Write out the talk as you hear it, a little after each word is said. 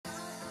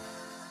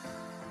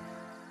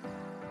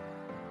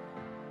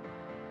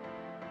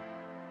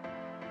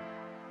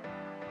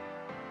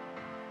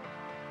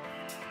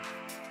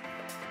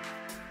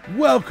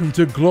Welcome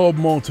to Globe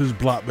Motors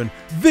Blackburn,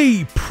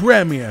 the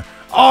premier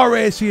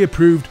RAC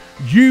approved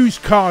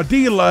used car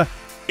dealer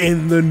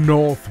in the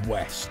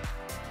Northwest.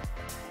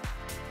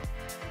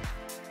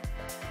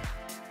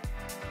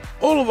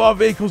 All of our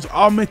vehicles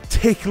are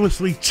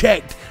meticulously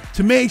checked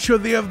to make sure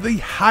they have the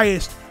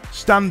highest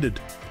standard.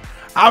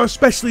 Our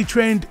specially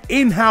trained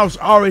in-house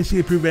RAC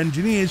approved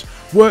engineers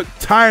work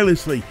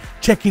tirelessly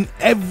checking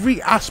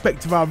every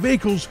aspect of our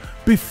vehicles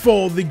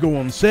before they go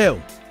on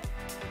sale.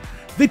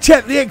 They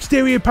check the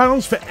exterior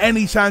panels for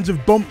any signs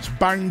of bumps,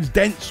 bangs,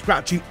 dents,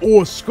 scratching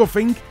or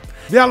scuffing,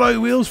 the alloy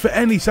wheels for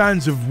any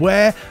signs of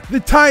wear,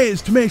 the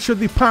tyres to make sure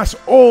they pass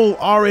all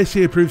RAC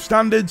approved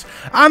standards,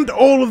 and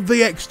all of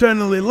the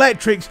external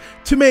electrics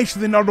to make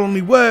sure they not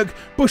only work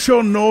but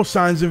show no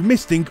signs of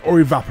misting or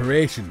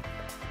evaporation.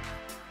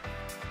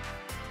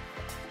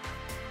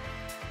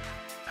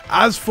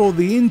 As for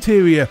the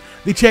interior,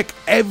 they check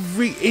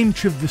every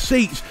inch of the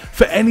seats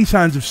for any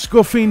signs of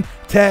scuffing,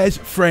 tears,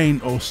 fraying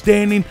or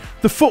staining,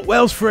 the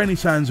footwells for any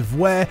signs of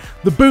wear,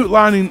 the boot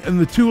lining and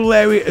the tool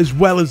area as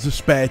well as the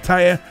spare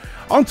tyre.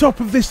 On top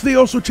of this, they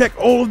also check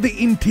all of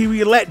the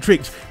interior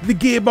electrics, the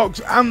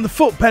gearbox and the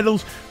foot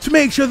pedals to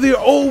make sure they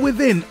are all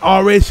within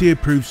RAC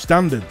approved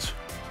standards.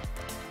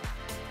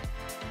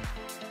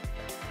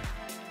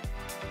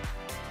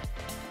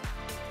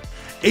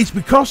 It's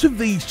because of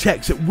these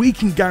checks that we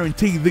can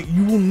guarantee that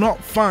you will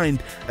not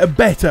find a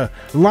better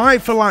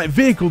like-for-like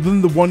vehicle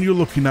than the one you're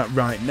looking at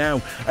right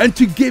now. And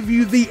to give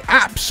you the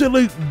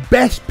absolute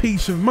best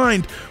peace of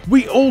mind,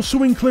 we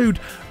also include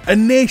a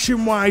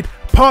nationwide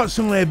parts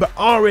and labour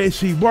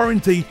RAC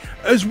warranty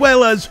as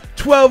well as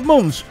 12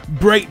 months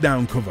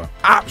breakdown cover.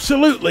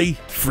 Absolutely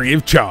free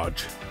of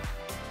charge.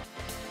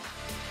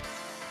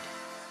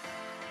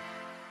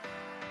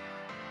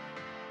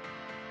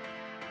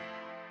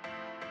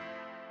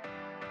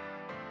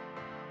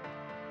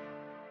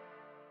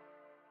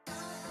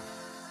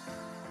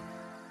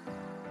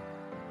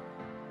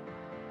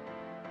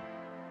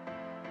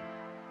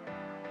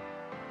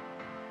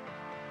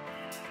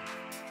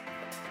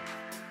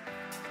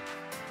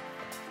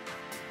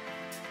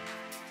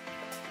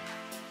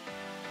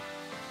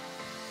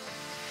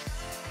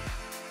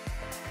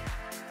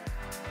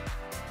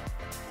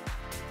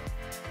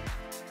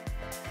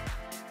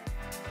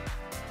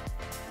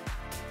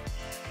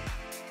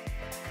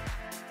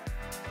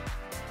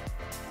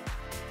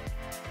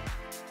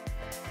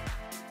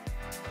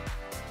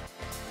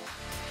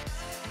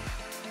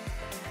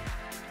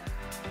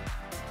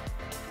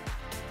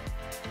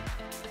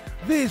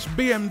 This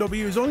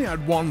BMW has only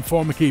had one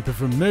former keeper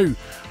from new,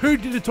 who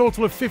did a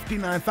total of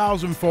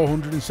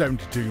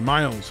 59,472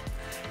 miles.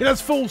 It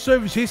has full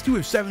service history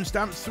with 7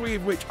 stamps, 3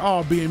 of which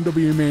are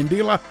BMW main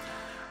dealer,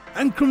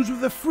 and comes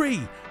with a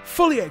free,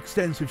 fully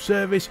extensive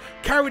service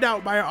carried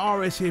out by our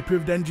RAC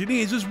approved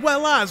engineers as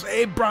well as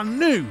a brand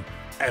new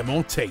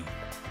MOT.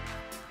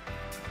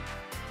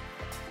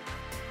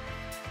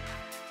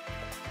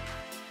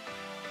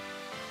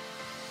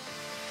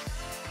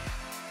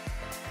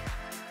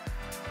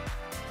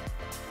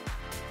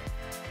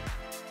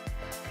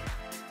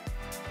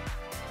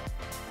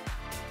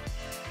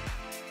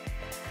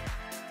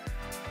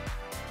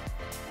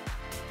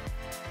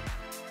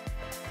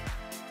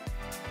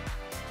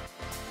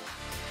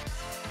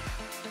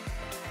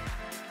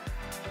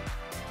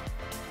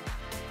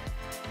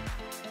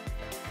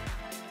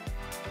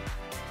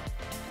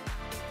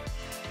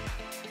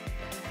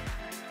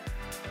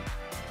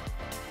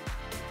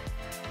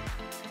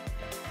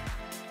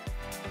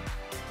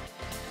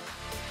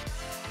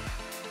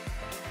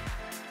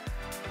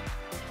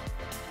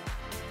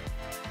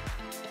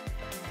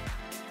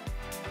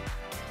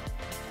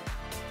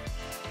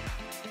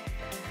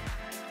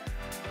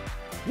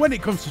 When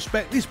it comes to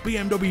spec, this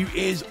BMW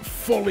is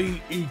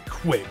fully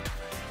equipped.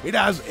 It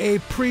has a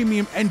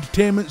premium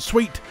entertainment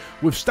suite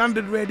with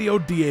standard radio,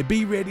 DAB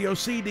radio,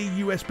 CD,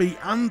 USB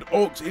and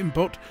aux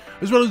input,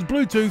 as well as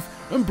Bluetooth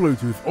and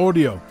Bluetooth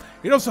audio.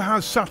 It also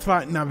has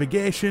satellite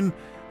navigation,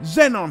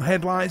 xenon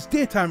headlights,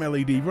 daytime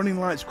LED running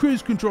lights,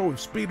 cruise control with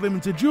speed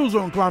limiter, dual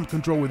zone climate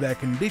control with air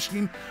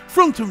conditioning,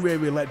 front and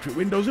rear electric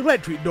windows,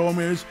 electric door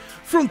mirrors,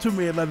 front and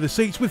rear leather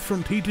seats with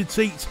front heated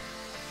seats,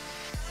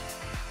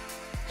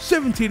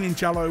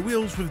 17-inch alloy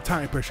wheels with a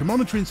tyre pressure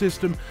monitoring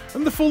system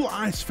and the full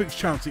ISOFIX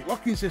child seat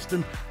locking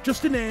system,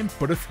 just to name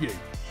but a few.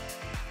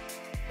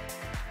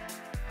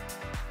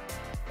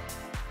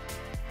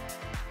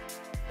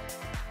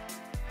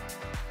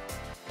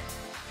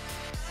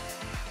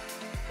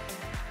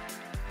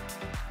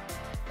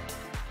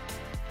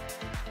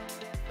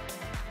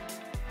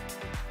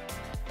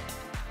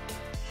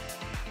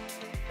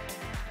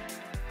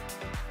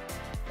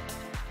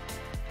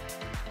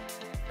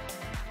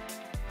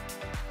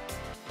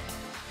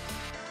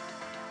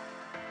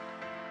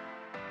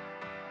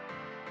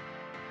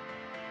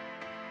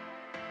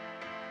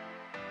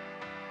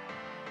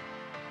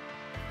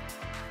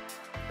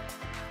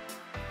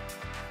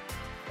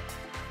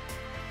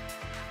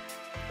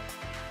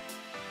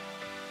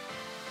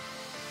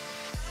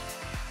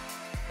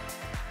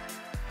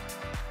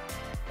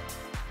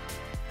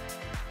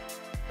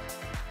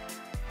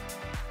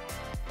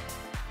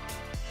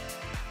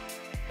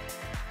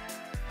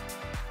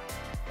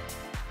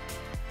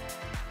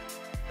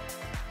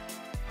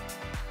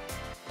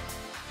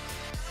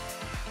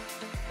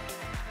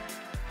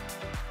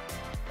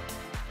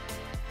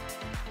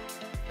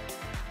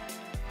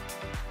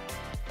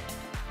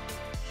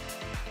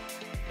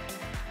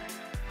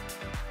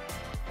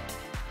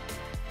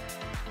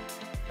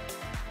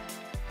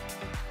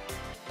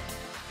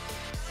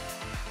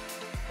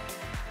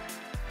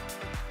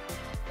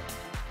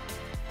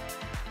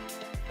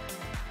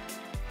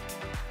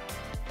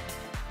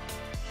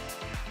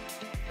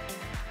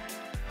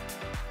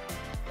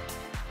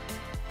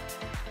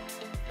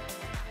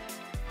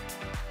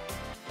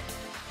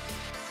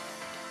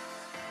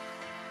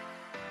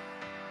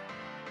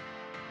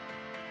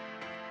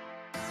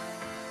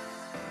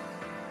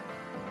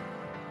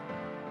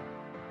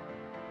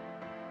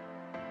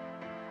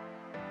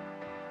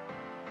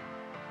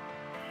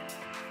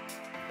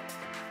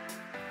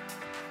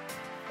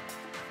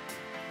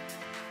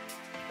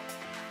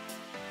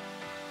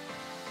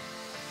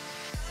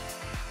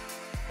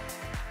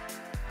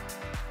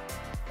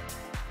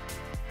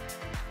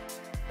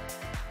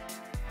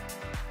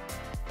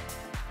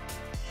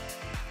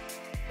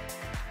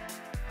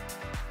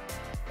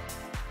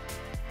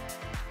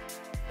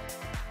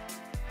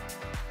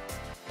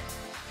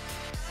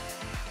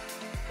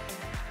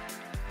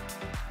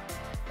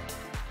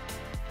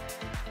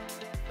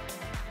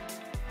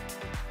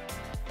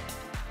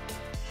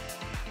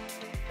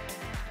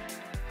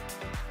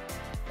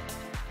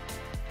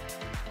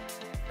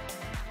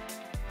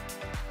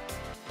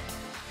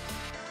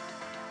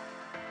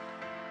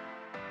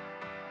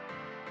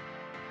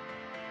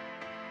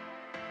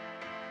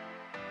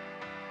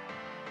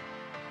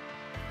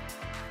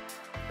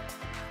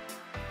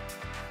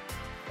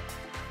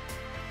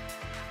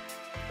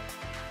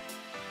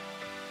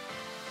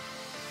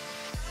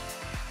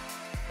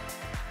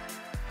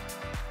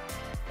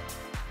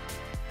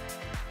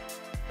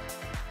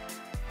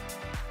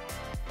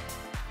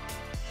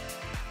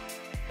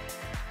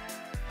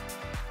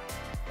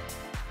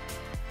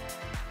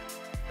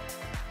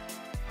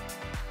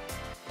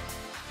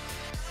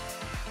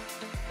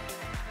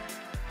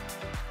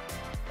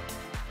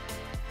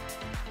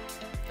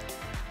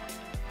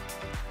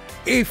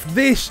 If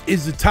this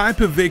is the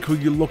type of vehicle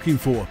you're looking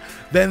for,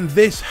 then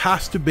this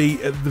has to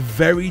be at the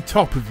very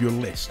top of your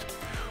list.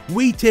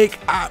 We take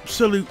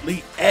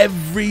absolutely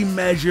every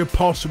measure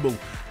possible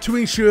to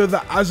ensure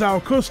that as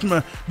our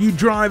customer, you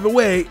drive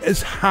away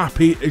as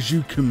happy as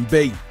you can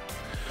be.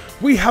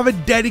 We have a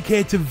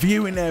dedicated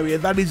viewing area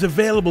that is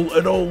available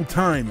at all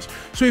times,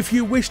 so if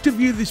you wish to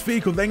view this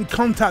vehicle, then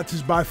contact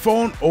us by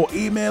phone or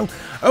email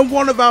and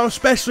one of our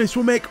specialists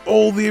will make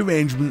all the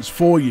arrangements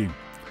for you.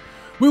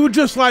 We would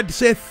just like to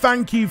say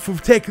thank you for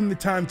taking the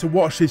time to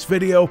watch this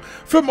video.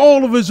 From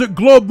all of us at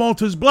Globe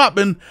Motors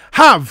Blackburn,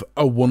 have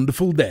a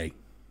wonderful day.